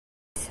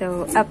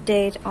So,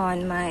 update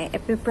on my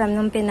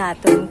Epipremnum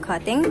Pinnatum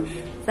cutting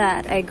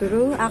that I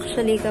grew.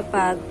 Actually,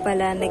 kapag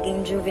pala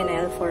naging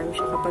juvenile form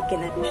siya, kapag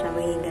kinat mo siya,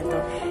 magiging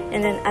ganito. And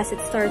then, as it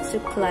starts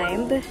to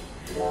climb,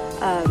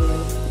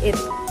 it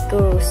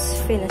goes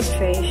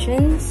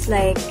fenestrations,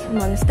 like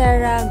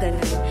Monstera,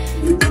 ganun.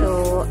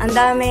 So, ang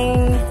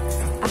daming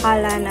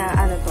akala na,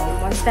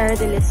 Monstera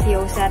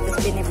Deliciosa,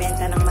 tapos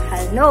binibenta ng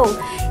mahal. No!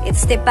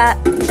 It's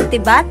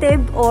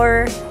Tibatib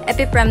or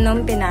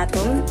Epipremnum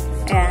Pinnatum.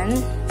 Ayan.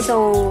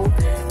 So,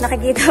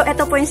 nakikita,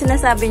 ito po yung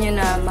sinasabi nyo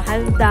na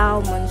mahal daw,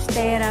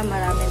 Monstera,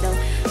 marami daw.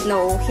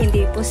 No,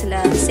 hindi po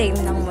sila same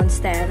ng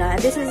Monstera.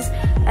 This is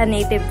a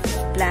native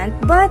plant,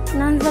 but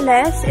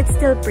nonetheless, it's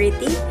still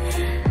pretty.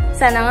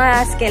 Sana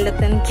nga,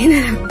 skeleton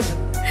kinalang.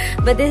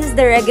 But this is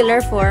the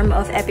regular form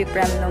of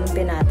Epipremnum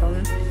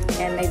Pinnatum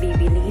and my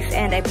baby leaf.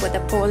 And I put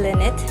a pole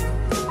in it.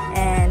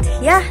 And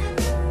yeah,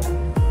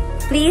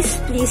 please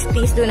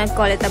do not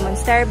call it a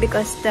Monstera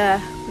because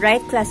the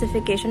right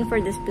classification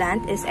for this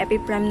plant is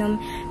Epipremnum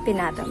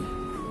Pinnatum.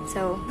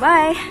 So,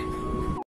 bye!